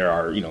anything, there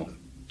are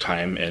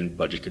time and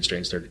budget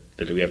constraints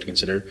that we have to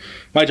consider.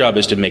 My job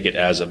is to make it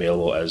as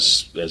available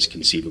as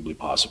conceivably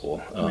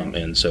possible,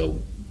 and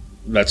so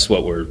that's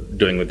what we're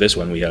doing with this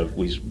one.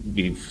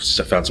 We've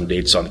found some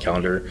dates on the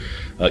calendar,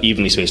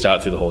 evenly spaced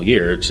out through the whole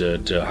year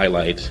to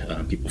highlight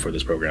people for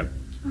this program.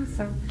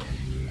 Awesome.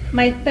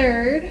 My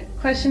third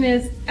question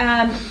is,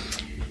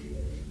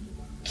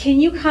 can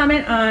you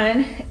comment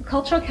on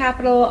cultural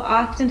capital?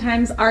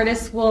 Oftentimes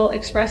artists will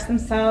express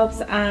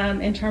themselves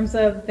in terms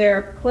of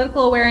their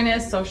political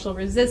awareness, social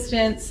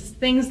resistance,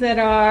 things that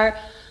are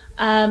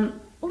a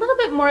little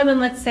bit more than,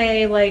 let's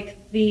say, like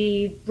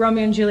the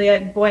Romeo and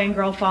Juliet, boy and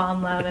girl fall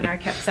in love and are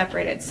kept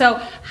separated.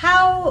 So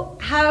how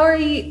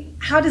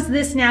does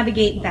this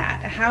navigate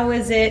that? How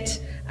is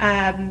it,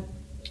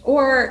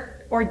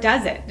 or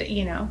does it,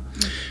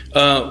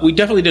 We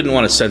definitely didn't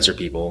want to censor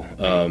people.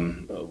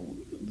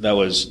 That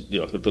was,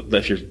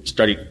 if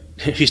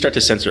you start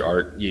to censor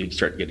art, you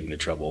start getting into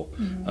trouble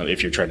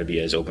if you're trying to be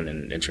as open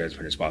and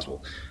transparent as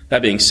possible.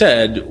 That being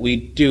said, we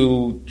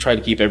do try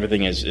to keep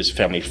everything as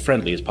family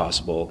friendly as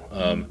possible.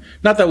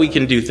 Not that we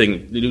can't do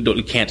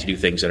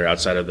things that are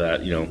outside of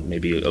that,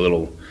 maybe a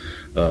little,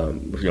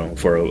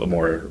 for a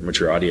more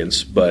mature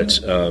audience. But,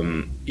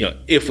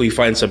 if we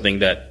find something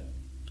that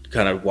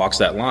kind of walks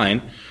that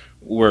line,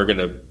 we're going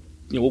to,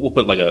 we'll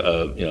put like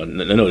a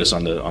notice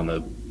on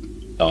the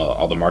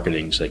all the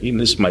marketing, like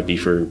this might be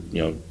for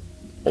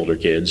older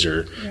kids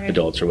or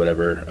adults or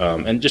whatever,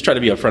 and just try to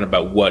be upfront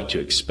about what to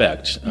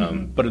expect.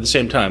 But at the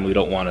same time, we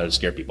don't want to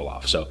scare people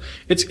off. So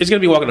it's going to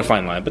be walking a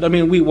fine line. But I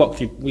mean, we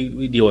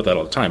deal with that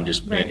all the time.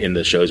 Just in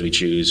the shows we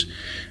choose,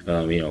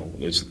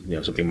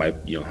 something might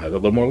have a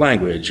little more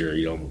language, or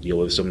deal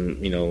with some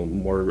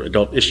more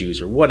adult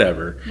issues or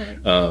whatever.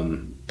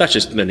 That's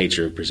just the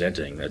nature of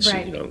presenting. That's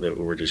that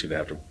we're just going to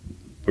have to.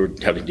 We're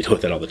having to deal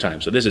with that all the time.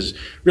 So this is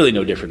really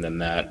no different than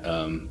that.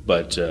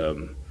 But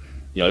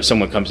if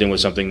someone comes in with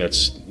something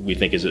that's we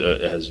think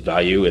has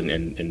value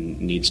and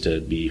needs to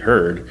be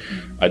heard,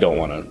 I don't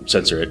want to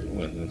censor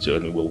it. So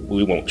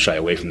we won't shy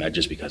away from that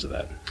just because of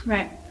that.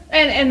 Right.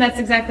 And that's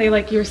exactly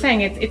like you were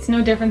saying. It's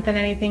no different than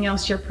anything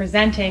else you're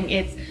presenting.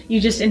 It's you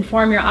just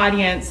inform your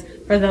audience,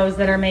 for those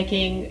that are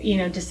making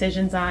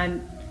decisions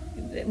on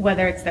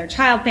whether it's their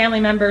child, family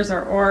members,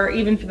 or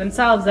even for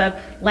themselves, of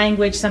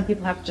language. Some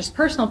people have just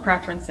personal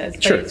preferences,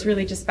 but it's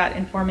really just about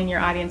informing your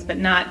audience, but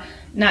not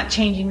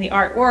changing the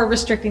art or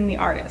restricting the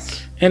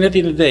artist. And at the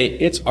end of the day,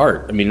 it's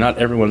art. I mean, not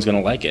everyone's going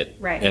to like it,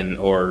 right?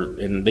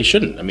 And they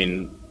shouldn't. I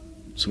mean,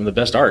 some of the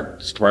best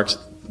art sparks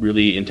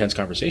really intense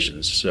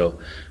conversations. So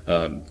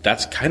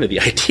that's kind of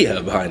the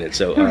idea behind it.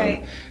 So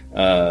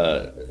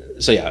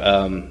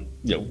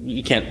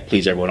you can't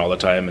please everyone all the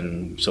time,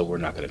 and so we're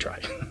not going to try.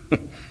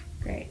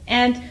 Great.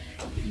 And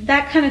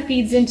that kind of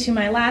feeds into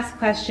my last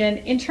question.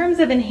 In terms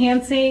of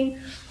enhancing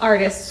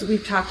artists,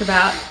 we've talked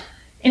about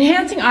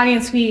enhancing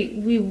audience,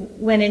 we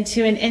went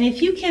into, and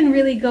if you can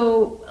really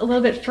go a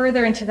little bit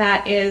further into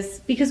that,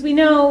 is because we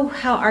know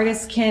how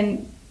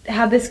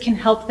how this can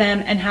help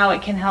them and how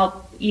it can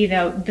help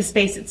the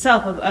space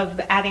itself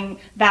of adding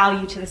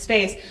value to the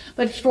space.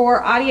 But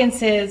for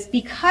audiences,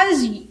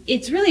 because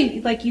it's really,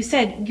 like you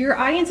said, your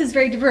audience is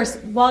very diverse.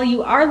 While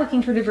you are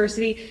looking for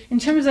diversity, in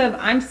terms of,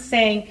 I'm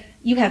saying,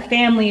 you have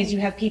families, you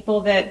have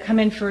people that come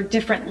in for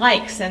different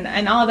likes and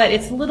all of that.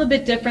 It's a little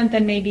bit different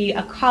than maybe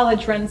a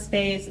college-run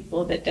space. It's a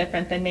little bit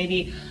different than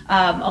maybe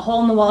a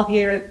hole-in-the-wall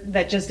theater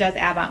that just does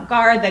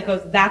avant-garde, that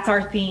goes, that's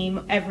our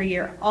theme every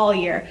year, all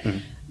year. Mm-hmm.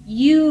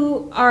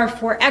 You are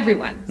for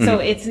everyone. So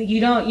it's you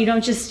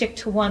don't just stick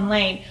to one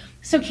lane.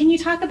 So can you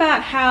talk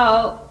about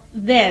how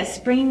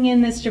bringing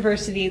in this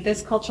diversity,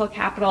 this cultural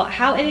capital,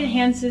 how it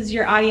enhances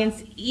your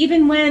audience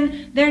even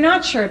when they're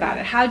not sure about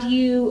it? How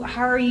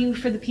are you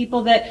for the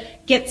people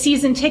that get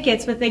season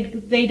tickets but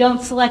they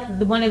don't select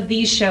one of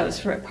these shows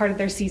for part of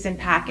their season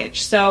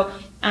package? So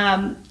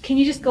can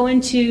you just go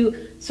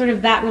into sort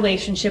of that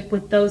relationship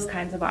with those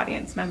kinds of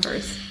audience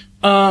members?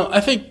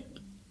 I think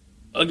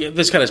again,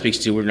 this kind of speaks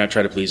to, we're not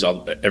trying to please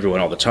everyone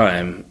all the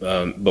time,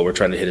 but we're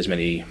trying to hit as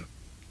many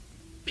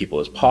people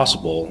as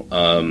possible.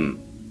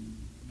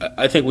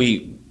 I think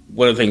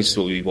one of the things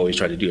that we've always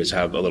tried to do is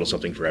have a little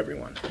something for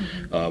everyone.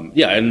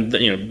 And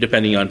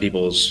depending on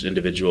people's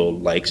individual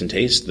likes and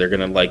tastes, they're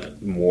going to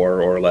like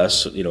more or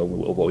less,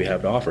 what we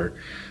have to offer.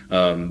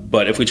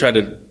 But if we try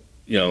to,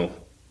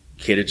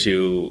 cater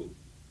to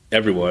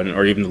everyone,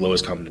 or even the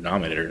lowest common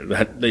denominator,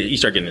 you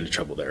start getting into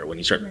trouble there when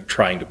you start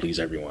trying to please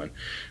everyone.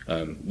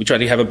 We try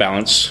to have a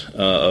balance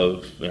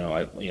of,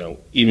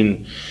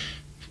 even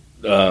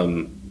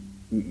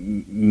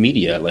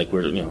media. Like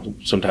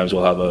sometimes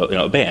we'll have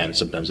a band,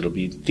 sometimes it'll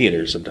be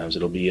theater, sometimes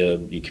it'll be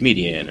a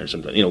comedian, or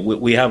something.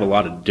 We have a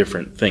lot of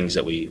different things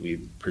that we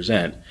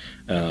present,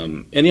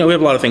 and we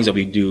have a lot of things that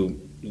we do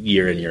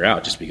year in, year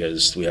out, just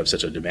because we have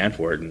such a demand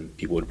for it, and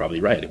people would probably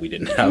write if we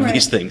didn't have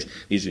these things,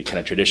 these kind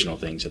of traditional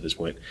things at this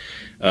point.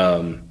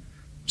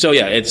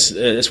 It's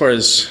as far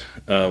as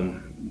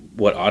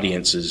what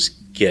audiences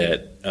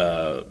get,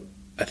 I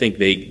think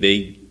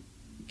they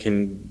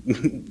can.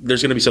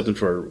 There's going to be something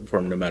for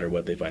them no matter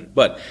what they find.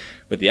 But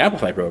with the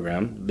Amplify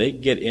program, they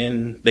get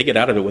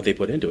out of it what they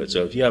put into it.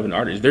 So if you have an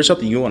artist, if there's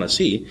something you want to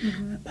see,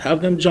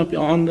 have them jump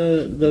on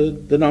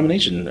the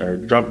nomination, or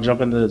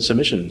jump in the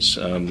submissions.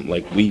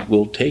 We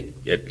will take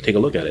a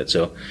look at it.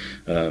 So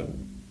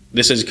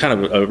this is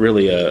kind of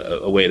really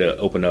a way to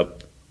open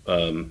up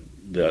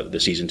the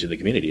season to the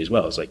community as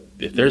well. It's like,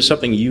 if there's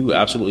something you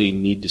absolutely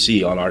need to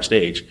see on our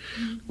stage,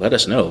 let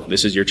us know.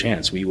 This is your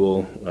chance. We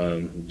will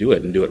do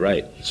it and do it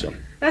right. So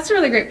that's a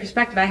really great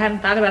perspective. I hadn't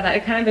thought about that.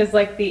 It kind of is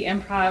like the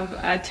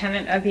improv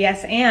tenet of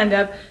yes and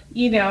of,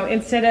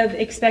 instead of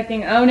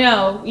expecting,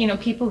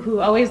 people who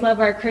always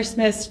love our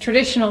Christmas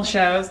traditional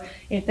shows,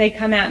 if they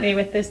come at me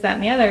with this, that,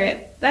 and the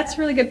other, that's a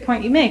really good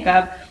point you make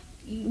of,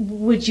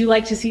 would you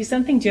like to see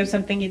something? Do you have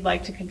something you'd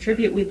like to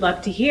contribute? We'd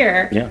love to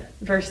hear,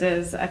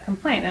 versus a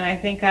complaint. And I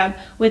think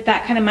with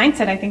that kind of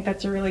mindset, I think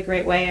that's a really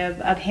great way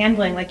of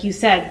handling, like you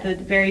said, the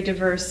very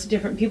diverse,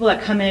 different people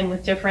that come in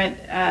with different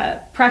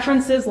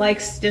preferences,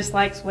 likes,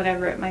 dislikes,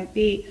 whatever it might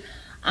be.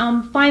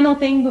 Final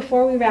thing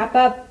before we wrap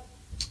up,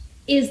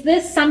 is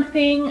this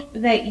something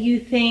that you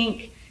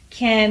think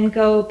can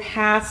go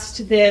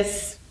past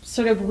this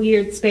sort of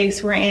weird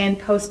space we're in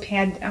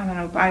post-pandemic? I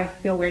don't know, I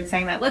feel weird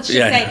saying that. Let's just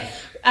say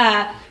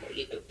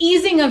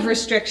easing of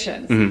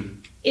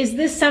restrictions. Is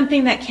this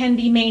something that can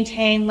be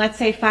maintained, let's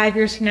say 5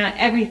 years from now,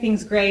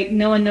 everything's great,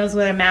 no one knows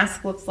what a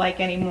mask looks like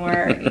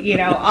anymore,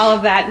 all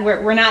of that,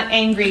 we're not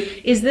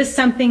angry. Is this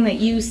something that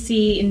you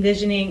see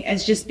envisioning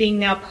as just being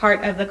now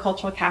part of the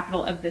cultural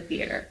capital of the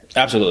theater?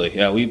 Absolutely.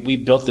 Yeah, we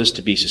built this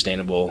to be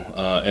sustainable.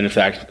 And in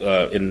fact,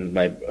 in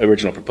my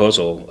original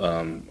proposal,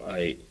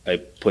 I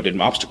put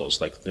in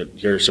obstacles. Like,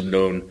 here are some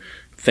known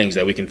things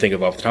that we can think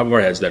of off the top of our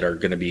heads that are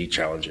going to be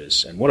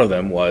challenges. And one of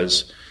them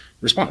was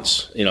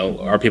response.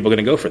 Are people going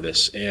to go for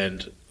this?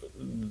 And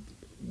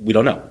we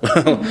don't know.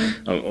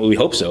 We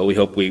hope so. We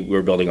hope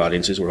we're building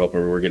audiences. We're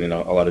hoping we're getting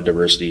a lot of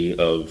diversity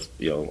of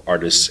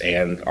artists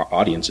and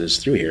audiences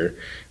through here,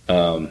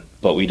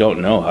 but we don't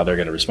know how they're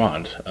going to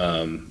respond.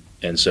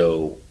 And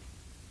so,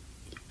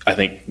 I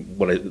think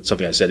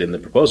something I said in the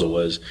proposal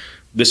was,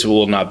 this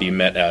will not be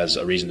met as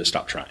a reason to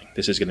stop trying.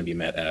 This is going to be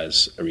met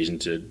as a reason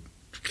to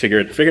figure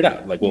it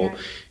out. Like,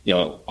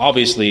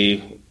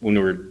 obviously,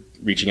 when we're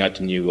reaching out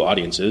to new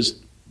audiences,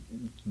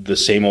 the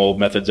same old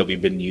methods that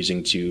we've been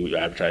using to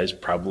advertise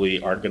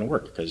probably aren't going to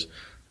work, because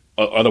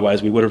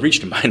otherwise we would have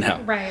reached them by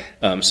now. Right.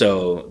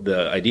 So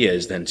the idea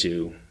is then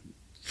to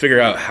figure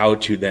out how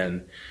to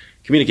then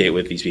communicate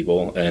with these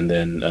people, and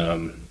then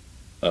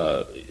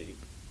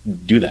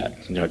do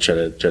that. Try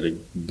to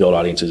build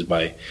audiences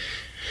by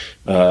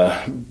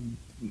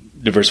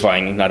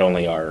diversifying not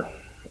only our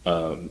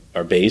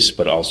base,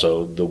 but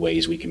also the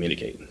ways we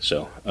communicate.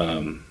 So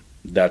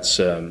that's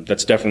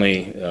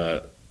definitely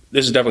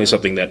this is definitely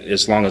something that,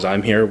 as long as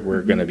I'm here,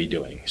 we're going to be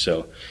doing.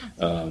 So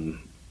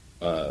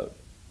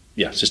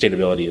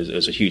sustainability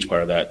is a huge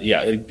part of that.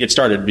 Yeah, it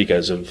started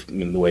because of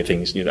the way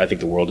things. I think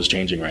the world is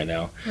changing right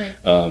now.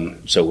 Right.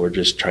 So we're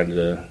just trying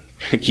to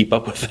keep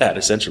up with that,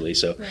 essentially.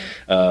 So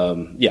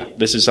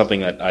this is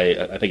something that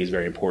I think is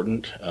very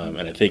important,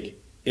 and I think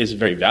is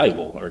very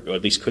valuable, or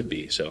at least could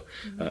be. So,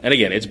 and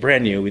again, it's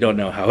brand new. We don't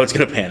know how it's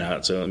going to pan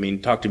out. So,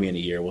 talk to me in a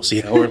year. We'll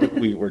see how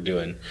we're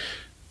doing.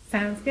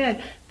 Sounds good.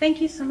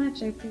 Thank you so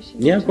much. I appreciate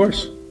it. Yeah, of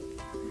course.